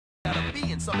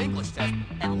passed some English test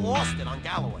and lost it on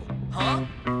Galloway. Huh?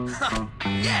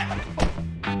 Yeah!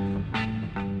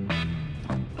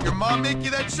 Your mom make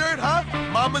you that shirt, huh?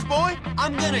 Mama's boy?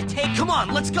 I'm gonna take... Come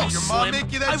on, let's go, Your mom Slim.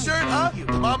 make you that shirt, huh?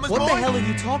 Mama's boy? What the hell are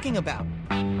you talking about?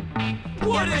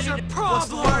 What is your problem? What's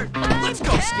the word? Let's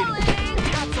go, Skinny.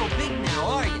 You're not so big now,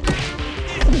 are you?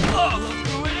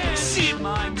 Shit!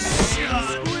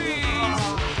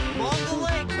 Longer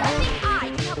legs.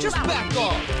 Just back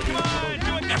off. Come on,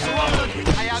 do it. That's wrong.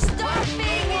 Stop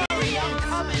being I'm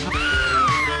coming.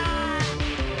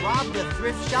 Rob the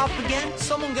thrift shop again?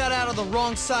 Someone got out of the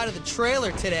wrong side of the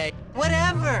trailer today.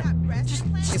 Whatever. Just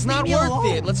It's not leave me worth alone.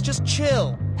 it. Let's just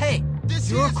chill. Hey,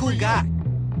 you're a cool guy.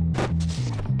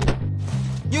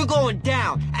 You're going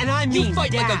down, and I mean You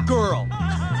fight down. like a girl.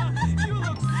 You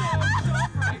look so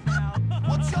tough right now.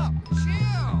 What's up?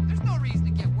 Chill. There's no reason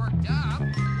to get worked up.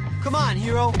 Come on,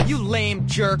 hero. You lame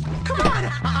jerk. Come on,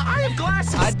 I have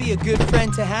glasses. I'd be a good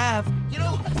friend to have. You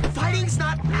know, fighting's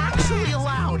not actually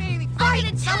allowed.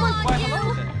 Fight! Someone Why,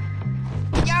 hello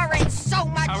there. You're in so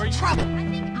much How are you? trouble.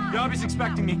 Robbie's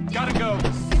expecting me. Gotta go.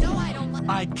 No, I don't let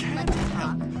I can't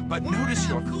help but notice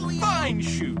your fine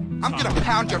shoes. I'm gonna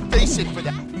pound your face in for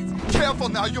that. Careful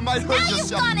now, you might hurt Now you've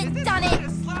yourself. gone and done it.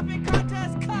 Slapping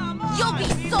contest, come on. You'll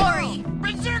be sorry.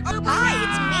 Hi,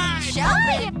 it's me,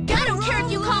 Shelby. I don't care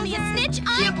if you call me a snitch.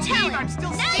 I'm telling. I'm still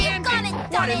Now you've standing. gone and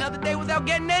What, done it. another day without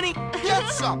getting any? Get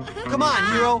some. Come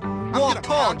on, hero. I'm Walk gonna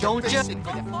tall, pound your don't face you? in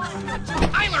for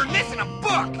that. I learned this in a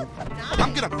book.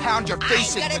 I'm gonna pound your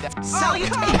face in for that.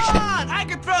 Salutation. I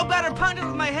could throw better punches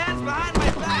with my hands behind my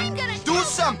I'm back. gonna Do tell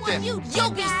something. someone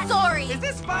You'll be sorry. Is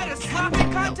this fight a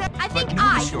slapping contest? I think But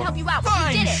I notice can your help you out. You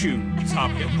fine did it. shoes,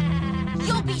 Hopkins.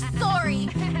 You'll be sorry.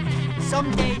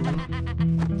 Someday.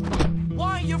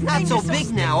 Why are you Not so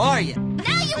big now, are you?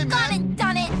 Now you've gone and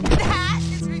done it. That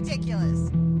is ridiculous.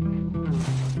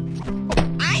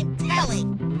 I'm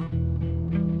telling.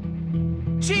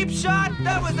 Cheap shot?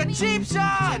 That was a cheap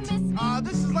shot!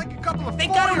 This is like a couple of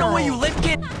Think I don't know where you live,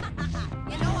 kid?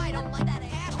 You know I don't let that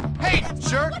happen. Hey,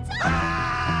 jerk! What's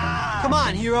up? Come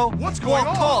on, hero. What's going Walk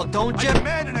on? tall, don't I you?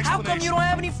 demand an How come you don't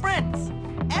have any friends?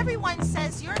 Everyone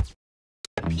says you're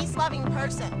a peace-loving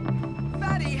person.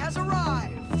 Fatty has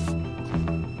arrived.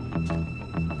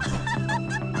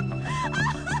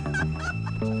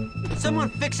 Someone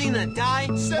fixing to die?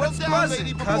 Settle What's down, buzzing,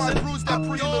 lady, before cousin? I bruise that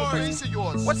pretty little face of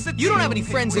yours. What's the You don't deal, have any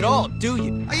friends at Pinwheel? all, do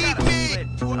you? Eat me!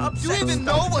 You even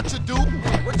know what you do?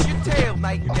 What's your tail, I've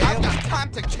Nightingale? got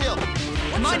time to kill.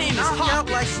 My name is Knock Hop. out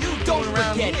like you Don't doing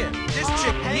around forget here. it. This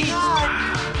chick needs me.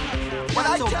 Not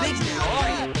I so tell big you now, are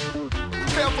you?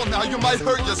 Careful now, you might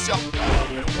hurt yourself.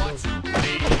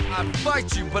 I'd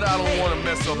fight you, but I don't want to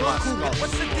mess up my skull.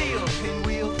 What's the deal,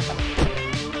 Pinwheel?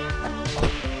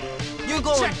 You're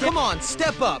going Come on,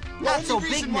 step up. not so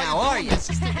big now, are you? This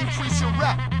is to increase your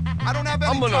rep. I don't have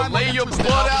any I'm gonna time lay or your interest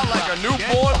blood in out like a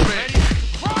newborn baby.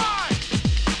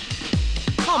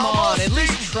 Come on, at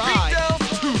least try.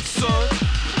 Too, son.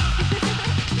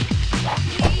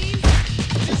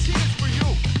 This here's for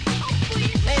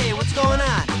you. Hey, what's going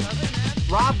on?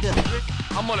 Rob the thrift.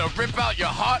 I'm gonna rip out your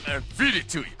heart and feed it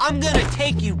to you. I'm gonna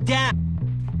take you down.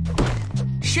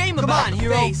 Shame Come about on, the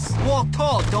hero. face. Walk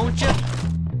tall, don't you?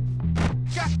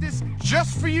 Got this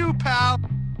just for you, pal.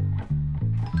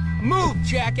 Move,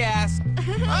 jackass.